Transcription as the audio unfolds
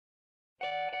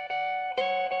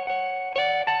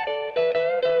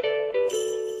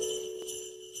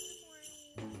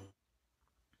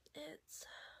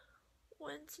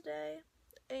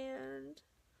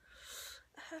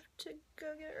to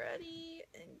go get ready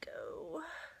and go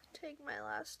take my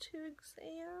last 2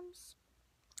 exams.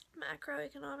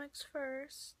 Macroeconomics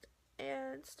first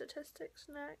and statistics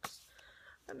next.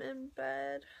 I'm in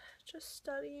bed just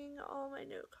studying all my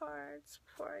note cards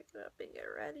before I get up and get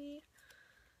ready.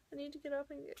 I need to get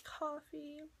up and get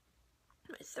coffee.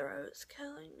 My throat's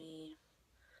killing me.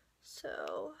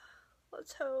 So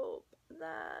let's hope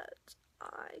that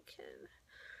I can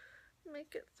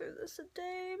make it through this a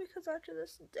day, because after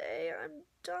this day I'm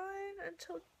done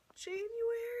until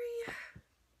January.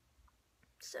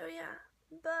 So yeah,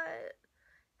 but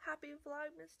happy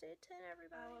Vlogmas Day 10,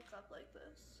 everybody. I woke up like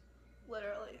this.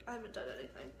 Literally, I haven't done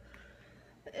anything.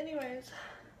 But anyways,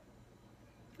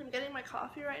 I'm getting my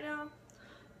coffee right now,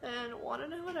 and want to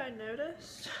know what I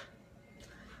noticed?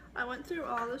 I went through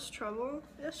all this trouble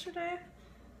yesterday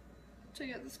to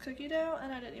get this cookie dough,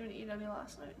 and I didn't even eat any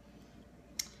last night.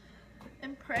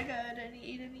 And Prego didn't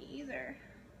eat any either.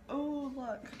 Oh,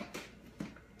 look.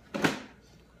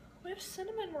 We have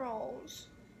cinnamon rolls.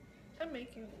 I'm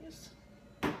making these.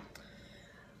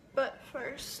 But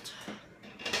first,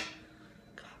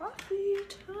 coffee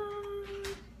time.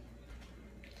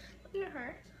 Look at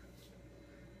her.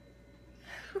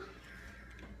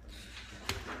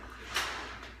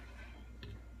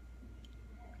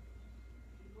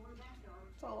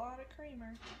 It's a lot of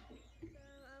creamer. So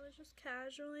I was just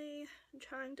casually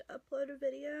trying to upload a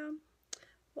video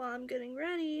while I'm getting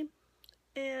ready,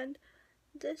 and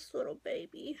this little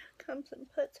baby comes and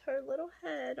puts her little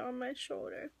head on my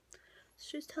shoulder.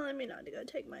 She's telling me not to go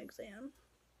take my exam,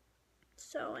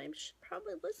 so I should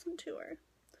probably listen to her.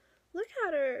 Look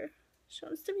at her. She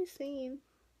wants to be seen.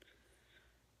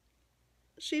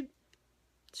 She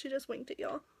just winked at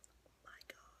y'all.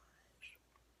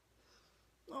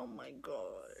 Oh my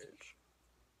gosh.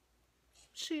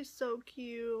 She's so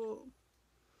cute.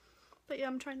 But yeah,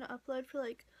 I'm trying to upload for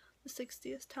like the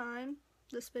 60th time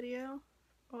this video.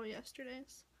 Oh,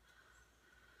 yesterday's.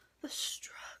 The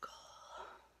struggle.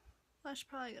 I should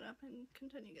probably get up and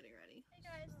continue getting ready. Hey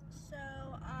guys, so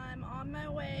I'm on my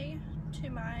way to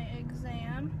my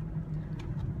exam.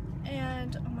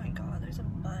 And oh my god, there's a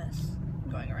bus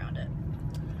going around it.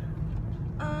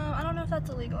 I don't know if that's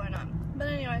illegal or not. But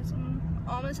anyways,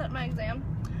 almost at my exam.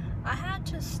 I had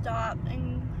to stop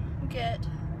and get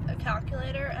a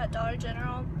calculator at Dollar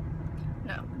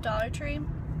Tree,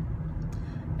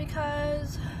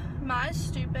 because my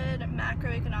stupid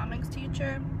macroeconomics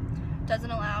teacher doesn't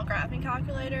allow graphing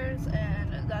calculators,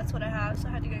 and that's what I have, so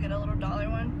I had to go get a little dollar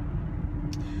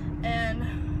one.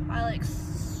 And I like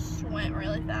went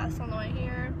really fast on the way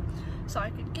here so I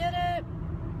could get it.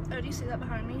 Oh, do you see that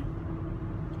behind me?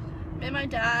 Me and my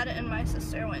dad and my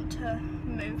sister went to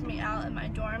move me out in my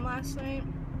dorm last night.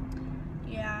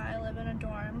 Yeah, I live in a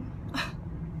dorm.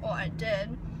 Well, I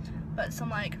did, but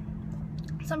some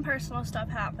personal stuff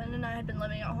happened, and I had been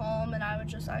living at home, and I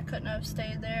couldn't have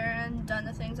stayed there and done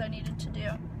the things I needed to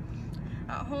do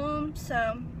at home.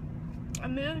 So I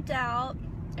moved out,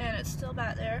 and it's still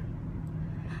back there.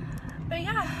 But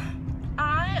yeah,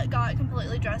 I got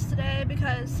completely dressed today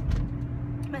because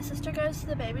my sister goes to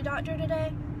the baby doctor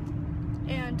today.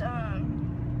 And, oh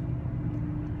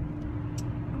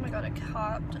my god, a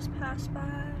cop just passed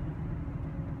by.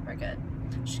 We're good.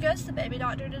 She goes to the baby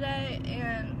doctor today,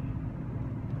 and,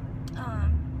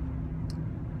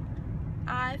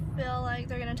 I feel like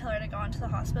they're gonna tell her to go into the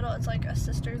hospital. It's like a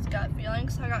sister's gut feeling,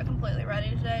 so I got completely ready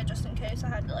today just in case I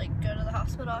had to, like, go to the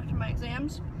hospital after my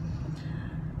exams.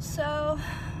 So,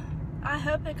 I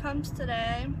hope it comes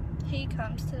today. He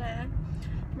comes today.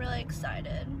 I'm really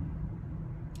excited.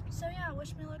 So yeah,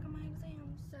 wish me luck on my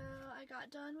exam. So I got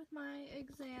done with my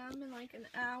exam in like an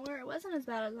hour. It wasn't as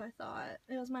bad as I thought.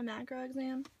 It was my macro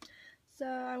exam. So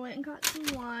I went and got some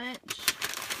lunch.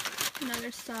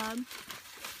 Another sub.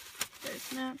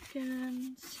 There's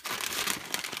napkins.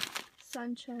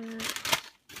 Sunchips.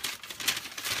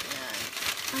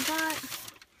 And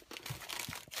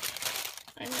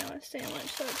I know, a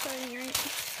sandwich, so exciting, right?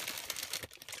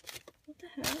 What the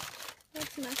heck?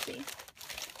 That's messy.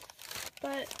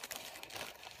 But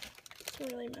it's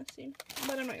really messy.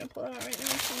 But I'm not gonna pull it out right now,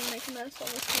 so I'm gonna make a mess on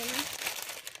this camera.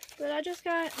 But I just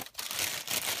got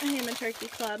a ham and turkey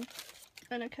club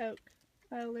and a Coke.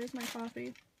 Oh, there's my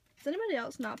coffee. Does anybody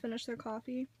else not finish their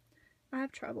coffee? I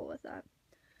have trouble with that.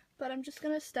 But I'm just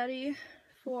gonna study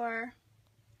for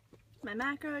my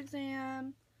macro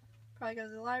exam. Probably go to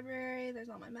the library. There's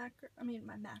all my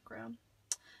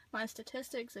my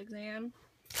statistics exam.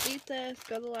 Eat this,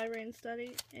 go to the library and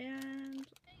study, and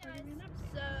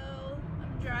so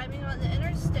I'm driving on the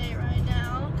interstate right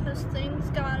now because things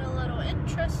got a little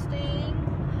interesting.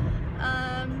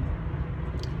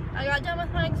 I I got done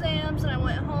with my exams and I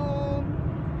went home,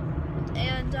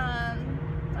 and I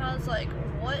was like,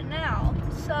 what now?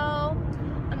 So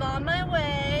I'm on my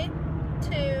way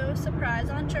to surprise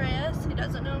Andreas. He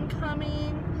doesn't know I'm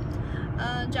coming.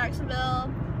 Jacksonville,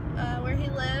 where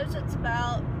he lives, it's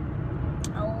about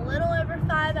a little over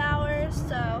 5 hours,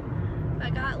 so I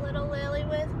got little Lily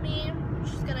with me.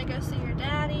 She's gonna go see her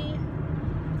daddy.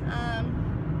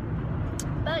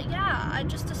 But yeah, I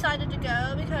just decided to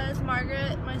go because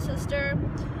Margaret, my sister,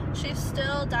 she's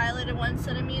still dilated 1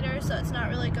 centimeter, so it's not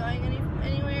really going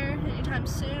anywhere anytime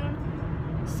soon.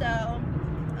 So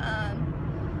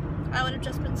I would have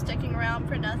just been sticking around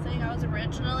for nothing. I was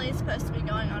originally supposed to be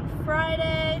going on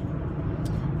Friday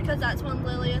because that's when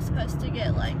Lily is supposed to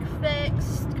get like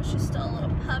fixed because she's still a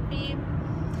little puppy.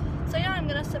 So yeah, I'm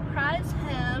gonna surprise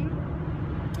him,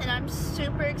 and I'm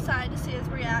super excited to see his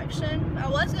reaction. I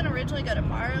was gonna originally go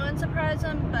tomorrow and surprise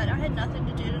him, but I had nothing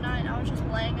to do tonight, and I was just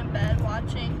laying in bed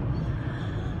watching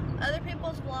other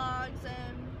people's vlogs.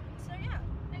 And so yeah.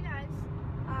 Hey guys,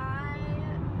 I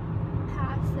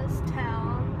passed this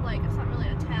town, like it's not really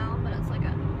a town, but it's like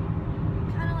a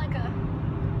kind of like a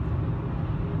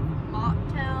mock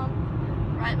town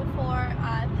right before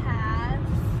I pass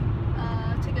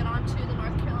to get onto the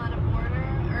North Carolina border,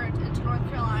 or into North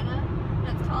Carolina.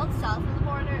 And it's called South of the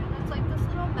Border, and it's like this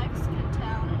little Mexican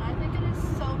town, and I think it is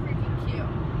so freaking cute.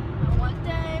 And one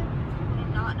day, when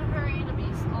I'm not in a hurry to be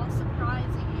all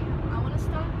surprising, I want to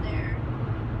stop there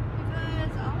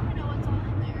because I want to know what's all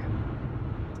in there.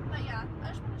 But yeah, I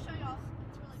just want to show y'all.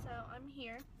 It's really so I'm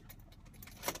here,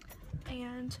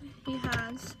 and he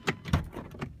has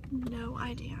no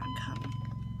idea I'm coming,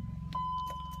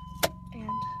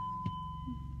 and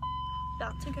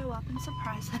about to go up and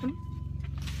surprise him.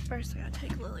 First, I gotta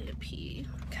take Lily to pee.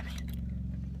 Come here.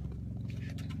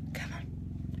 Come on.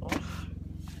 Oh.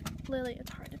 Lily,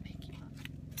 it's hard to pick you up.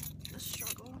 The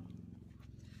struggle.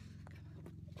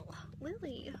 Oh,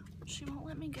 Lily, she won't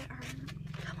let me get her.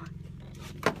 Come on.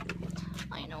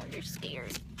 I know you're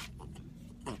scared.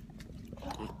 Oh.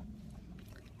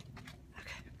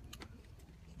 Okay.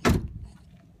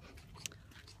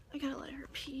 I gotta let her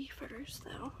pee first,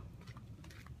 though.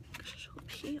 She'll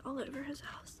pee all over his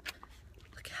house.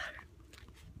 Look at her.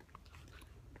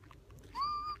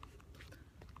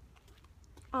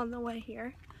 On the way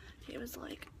here, he was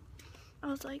like, I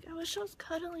was like, I wish I was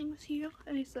cuddling with you.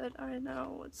 And he said, I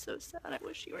know, it's so sad. I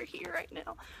wish you were here right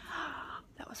now.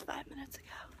 That was 5 minutes ago.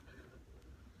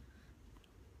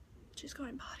 She's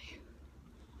going potty.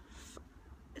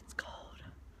 It's cold.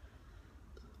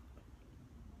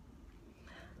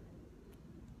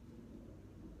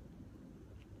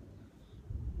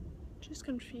 She's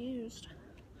confused.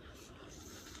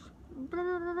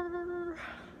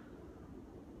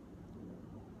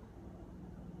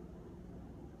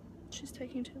 She's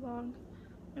taking too long.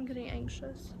 I'm getting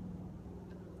anxious.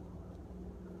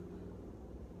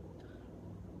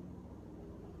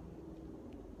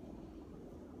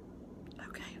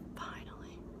 Okay,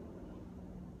 finally.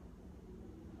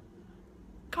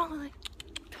 Come on, Lily.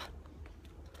 Come on.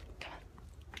 Come on.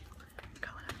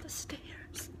 Going up the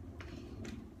stairs.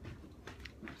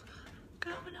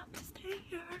 Going up the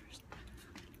stairs.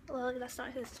 Lily, that's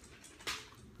not his.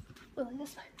 Lily,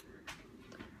 this way.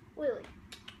 Lily.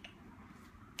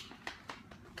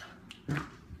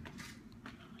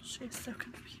 She's so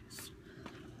confused.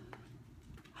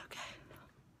 Okay.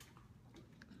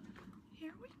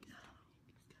 Here we go.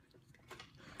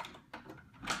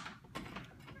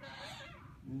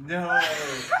 No.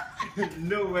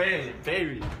 No way,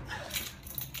 baby.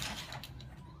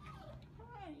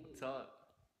 What's up?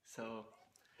 So,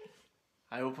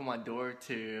 I opened my door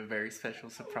to a very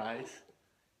special surprise.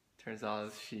 Turns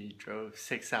out she drove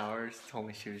 6 hours, told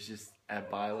me she was just at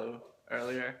Bilo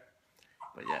earlier.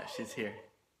 But yeah, she's here.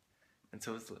 And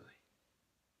so is Lily.